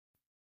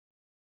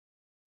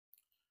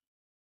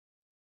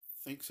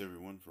Thanks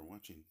everyone for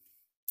watching.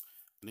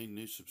 I need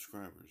new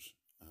subscribers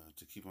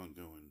to keep on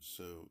going,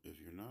 so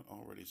if you're not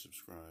already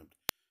subscribed,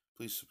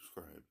 please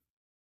subscribe.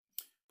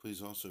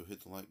 Please also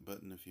hit the like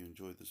button if you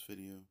enjoyed this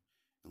video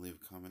and leave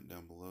a comment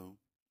down below.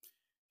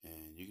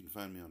 And you can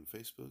find me on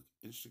Facebook,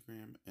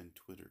 Instagram, and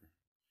Twitter.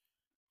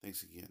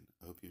 Thanks again.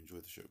 I hope you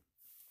enjoyed the show.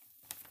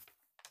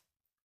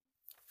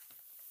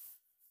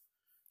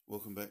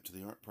 Welcome back to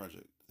the Art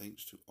Project.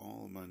 Thanks to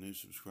all of my new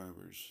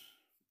subscribers.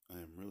 I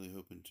am really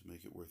hoping to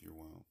make it worth your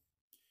while.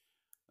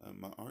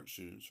 My art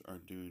students are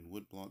doing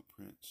wood block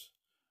prints.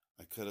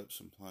 I cut up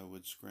some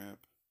plywood scrap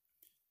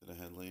that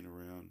I had laying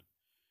around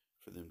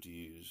for them to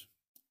use.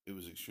 It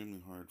was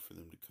extremely hard for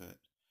them to cut.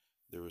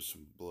 There was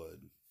some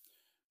blood,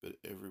 but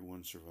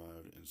everyone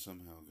survived and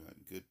somehow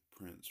got good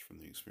prints from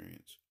the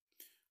experience.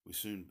 We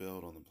soon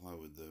bailed on the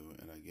plywood though,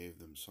 and I gave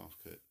them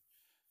Soft-Kut.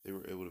 They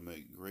were able to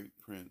make great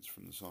prints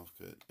from the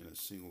Soft-Kut in a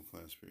single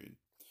class period.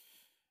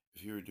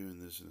 If you are doing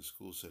this in a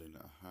school setting,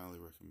 I highly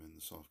recommend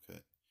the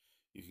Soft-Kut.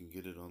 You can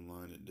get it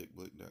online at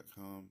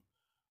dickblick.com.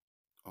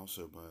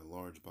 Also buy a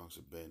large box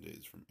of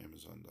Band-Aids from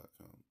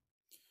amazon.com.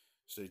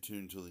 Stay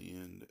tuned till the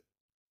end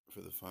for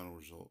the final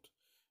result.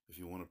 If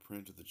you want a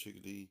print of the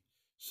chickadee,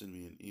 send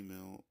me an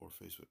email or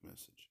Facebook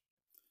message.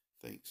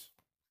 Thanks.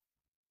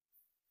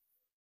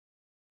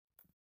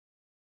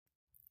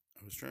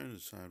 I was trying to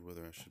decide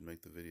whether I should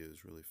make the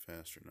videos really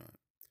fast or not.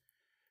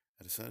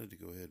 I decided to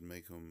go ahead and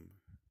make them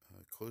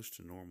close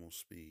to normal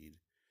speed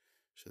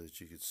so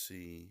that you could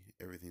see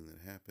everything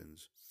that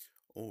happens.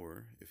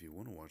 Or if you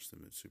want to watch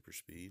them at super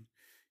speed,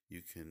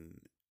 you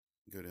can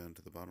go down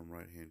to the bottom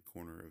right hand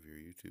corner of your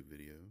YouTube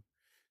video,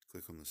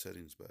 click on the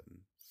settings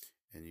button,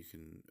 and you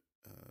can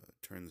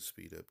turn the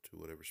speed up to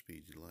whatever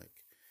speed you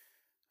like.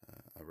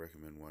 I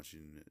recommend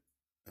watching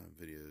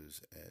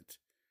videos at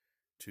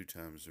 2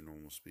 times their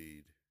normal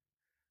speed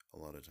a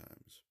lot of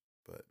times.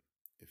 But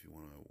if you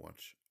want to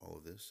watch all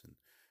of this and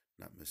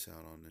not miss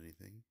out on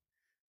anything,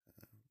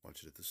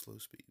 watch it at the slow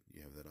speed.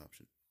 You have that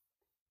option.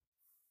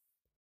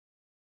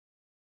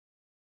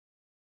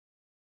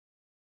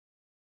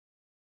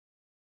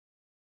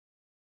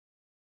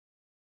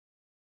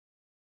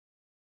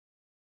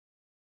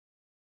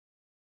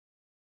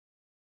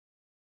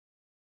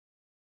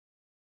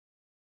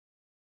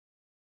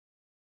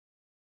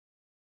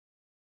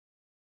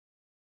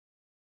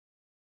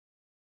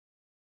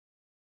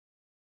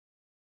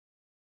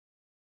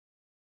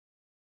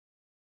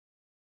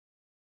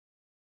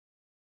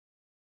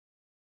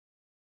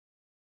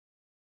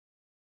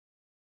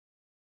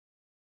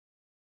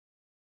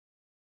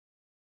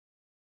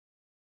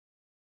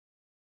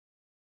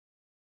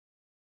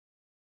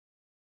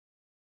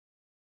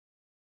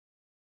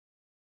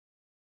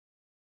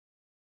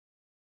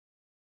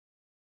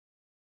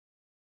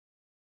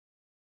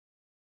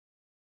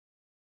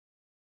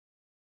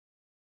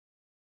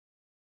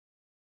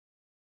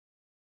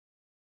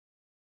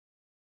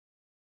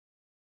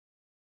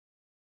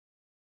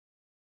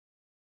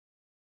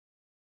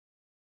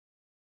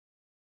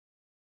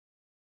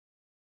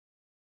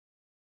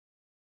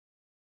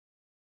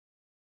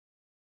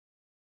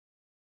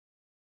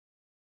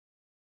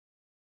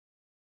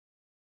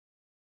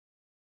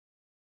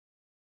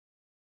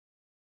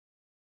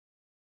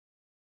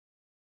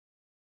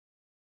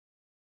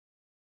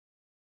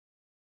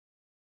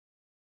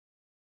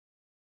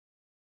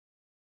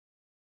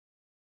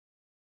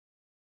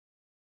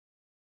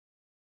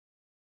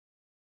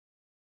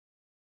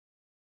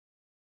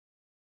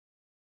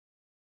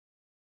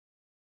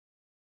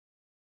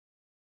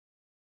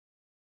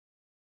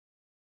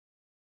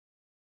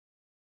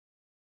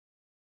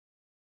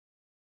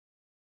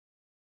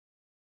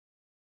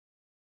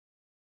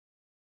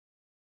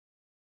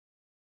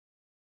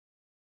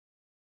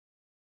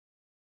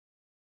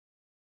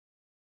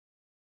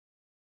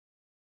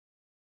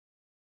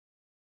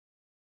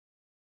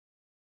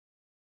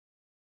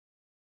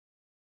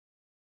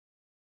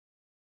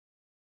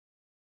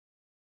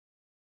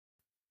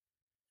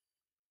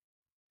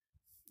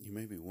 You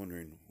may be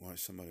wondering why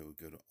somebody would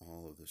go to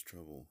all of this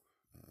trouble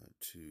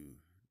to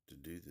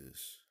do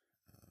this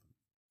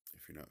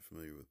if you're not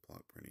familiar with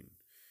block printing.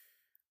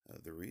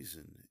 The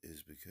reason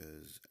is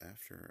because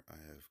after I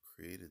have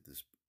created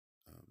this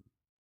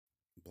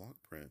block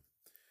print,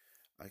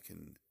 I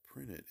can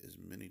print it as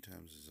many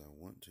times as I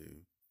want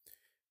to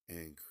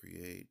and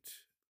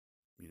create,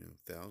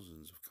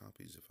 thousands of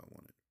copies if I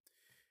wanted.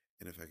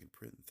 And if I can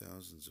print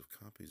thousands of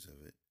copies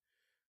of it,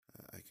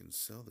 I can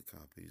sell the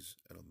copies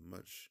at a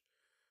much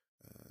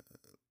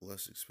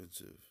less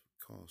expensive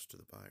cost to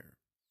the buyer.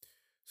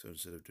 So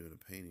instead of doing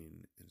a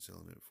painting and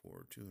selling it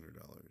for $200,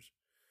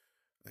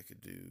 I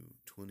could do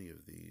 20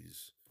 of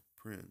these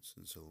prints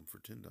and sell them for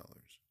 $10,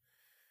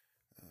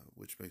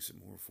 which makes it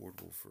more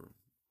affordable for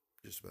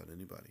just about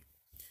anybody.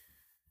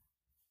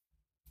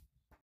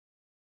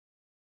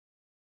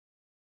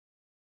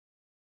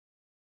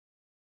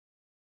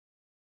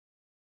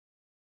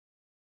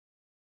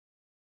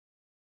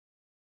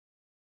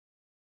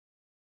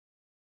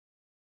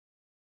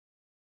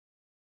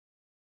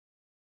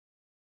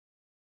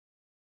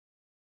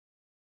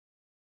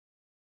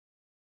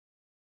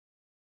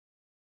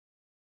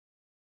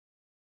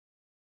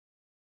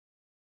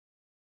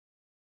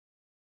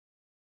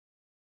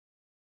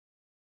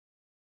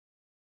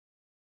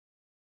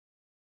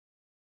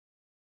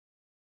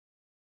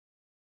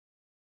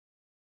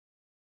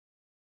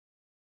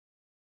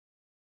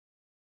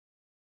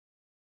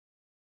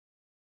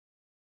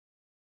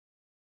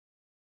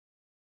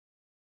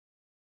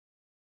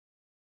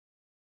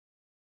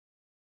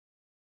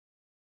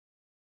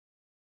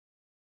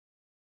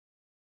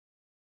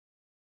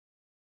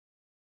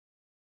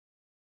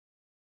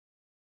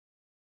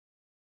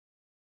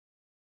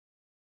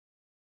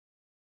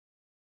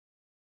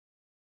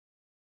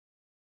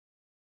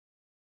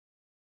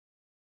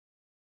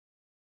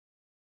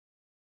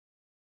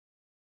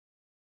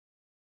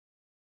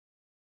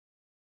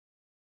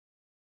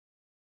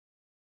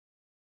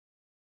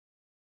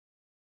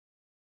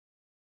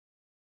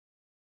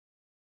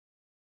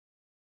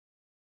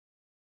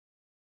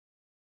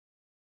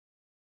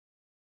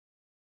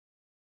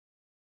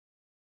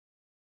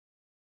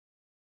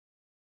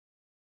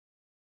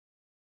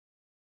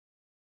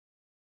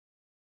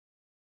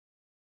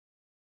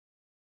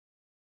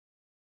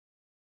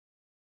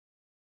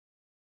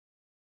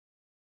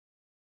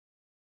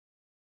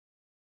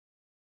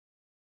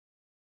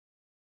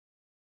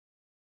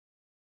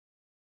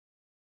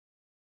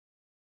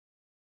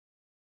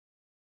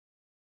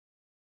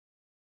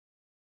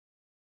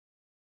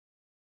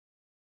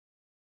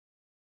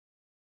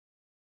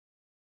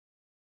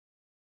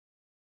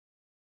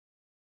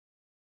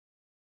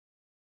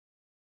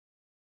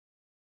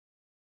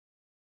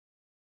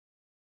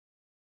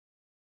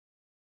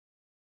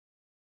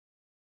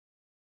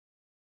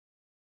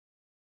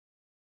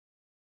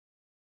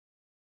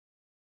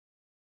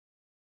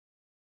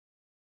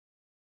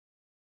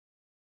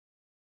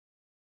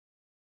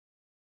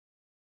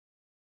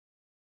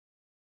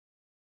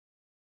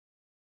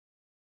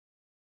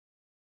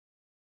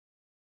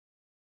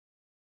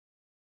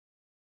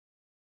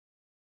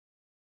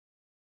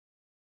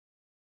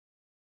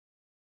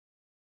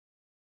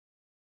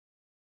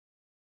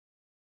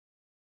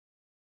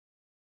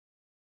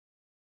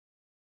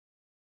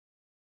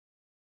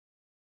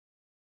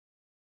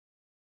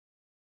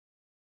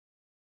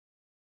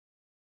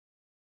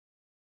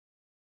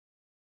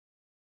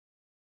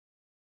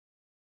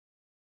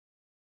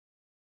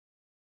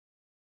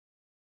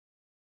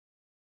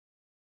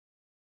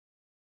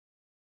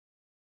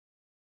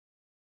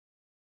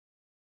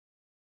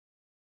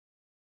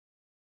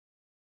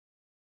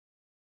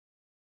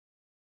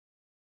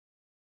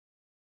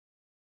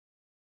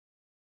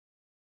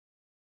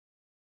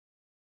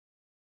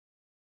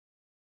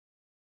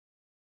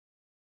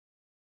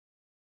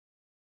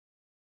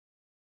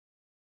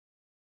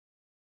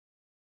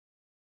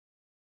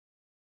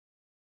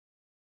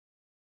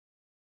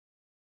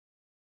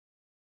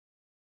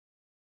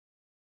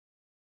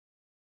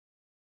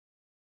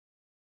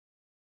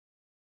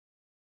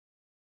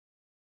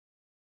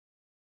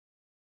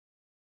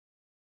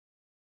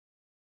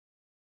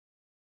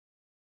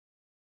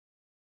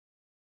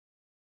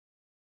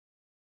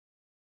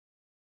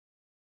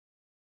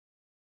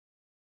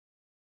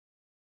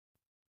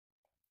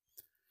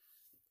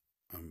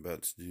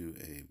 about to do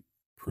a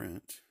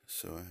print,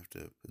 so I have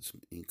to put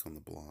some ink on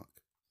the block.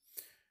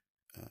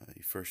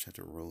 You first have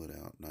to roll it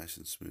out nice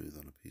and smooth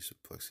on a piece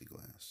of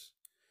plexiglass.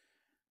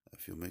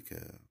 If you'll make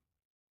a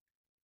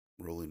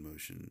rolling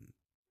motion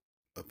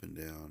up and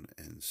down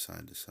and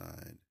side to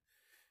side,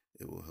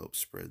 it will help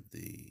spread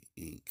the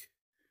ink.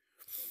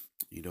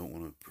 You don't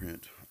want to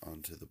print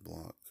onto the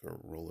block or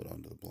roll it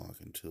onto the block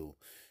until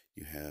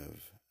you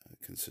have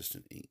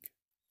consistent ink.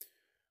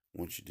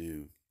 Once you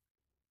do,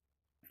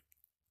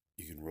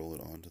 you can roll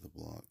it onto the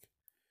block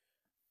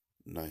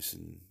nice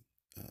and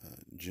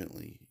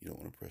gently. You don't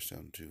want to press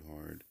down too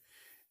hard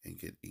and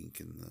get ink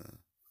in the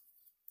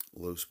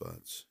low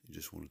spots. You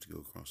just want it to go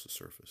across the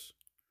surface.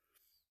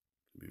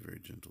 Be very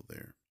gentle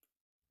there.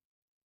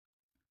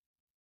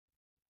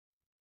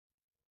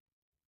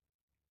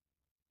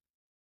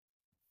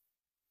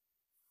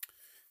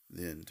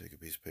 Then take a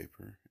piece of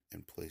paper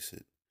and place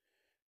it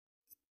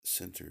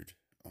centered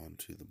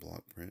onto the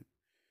block print.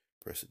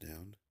 Press it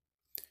down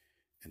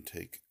and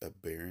take a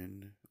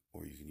baren,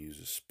 or you can use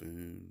a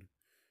spoon,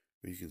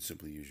 or you can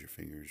simply use your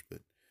fingers,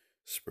 but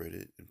spread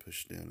it and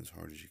push it down as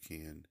hard as you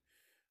can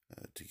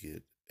to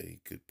get a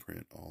good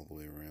print all the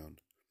way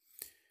around.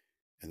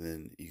 And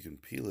then you can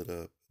peel it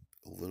up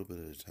a little bit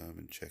at a time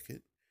and check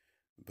it.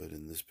 But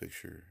in this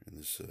picture, in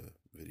this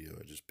video,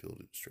 I just peeled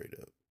it straight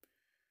up.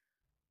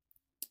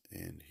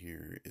 And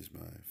here is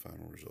my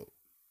final result.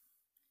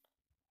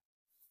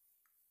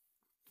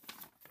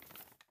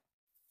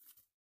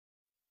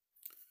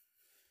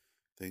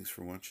 Thanks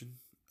for watching.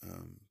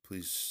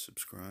 Please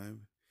subscribe.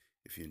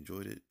 If you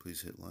enjoyed it,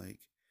 please hit like.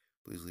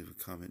 Please leave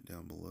a comment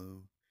down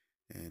below.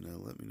 And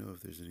let me know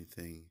if there's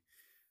anything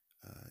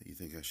you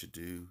think I should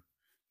do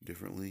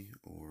differently,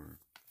 or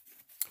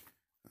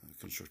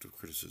constructive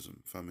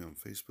criticism. Find me on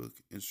Facebook,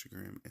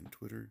 Instagram, and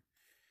Twitter.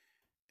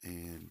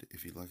 And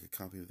if you'd like a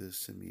copy of this,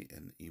 send me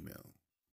an email.